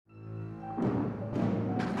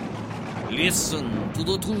Listen to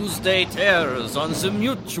the Tuesday Terrors on the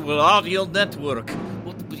Mutual Audio Network.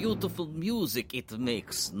 What beautiful music it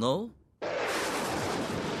makes, no?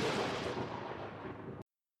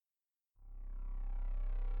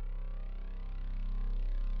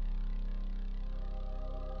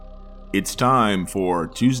 It's time for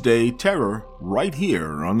Tuesday Terror right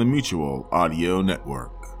here on the Mutual Audio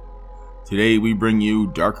Network. Today we bring you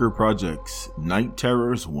Darker Projects, Night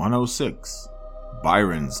Terrors 106,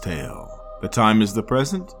 Byron's Tale. The time is the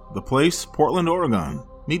present, the place, Portland, Oregon.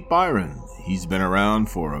 Meet Byron. He's been around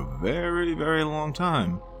for a very, very long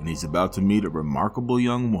time, and he's about to meet a remarkable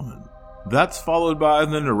young woman. That's followed by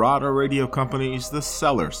the Narada Radio Company's The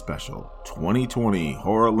Cellar Special 2020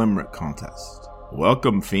 Horror Limerick Contest.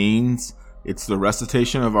 Welcome, fiends. It's the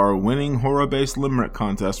recitation of our winning horror-based limerick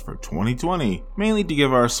contest for 2020, mainly to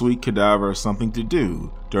give our sweet cadaver something to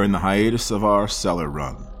do during the hiatus of our cellar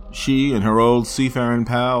run. She and her old seafaring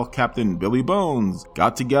pal, Captain Billy Bones,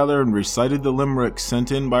 got together and recited the limericks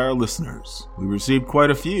sent in by our listeners. We received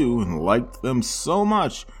quite a few and liked them so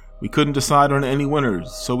much we couldn't decide on any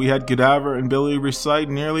winners, so we had Cadaver and Billy recite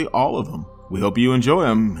nearly all of them. We hope you enjoy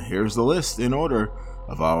them. Here's the list in order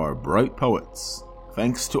of our bright poets.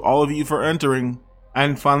 Thanks to all of you for entering.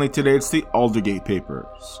 And finally today it's the Aldergate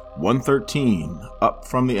Papers, 113, Up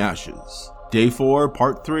from the Ashes. Day 4,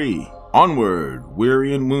 Part 3. Onward,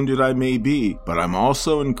 weary and wounded I may be, but I'm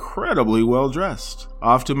also incredibly well dressed.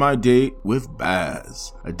 Off to my date with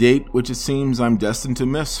Baz. A date which it seems I'm destined to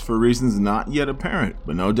miss for reasons not yet apparent,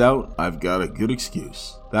 but no doubt I've got a good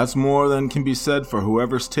excuse. That's more than can be said for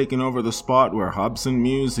whoever's taken over the spot where Hobson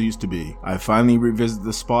Mews used to be. I finally revisited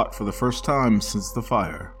the spot for the first time since the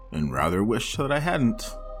fire, and rather wish that I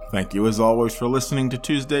hadn't. Thank you as always for listening to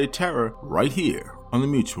Tuesday Terror right here on the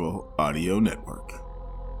Mutual Audio Network.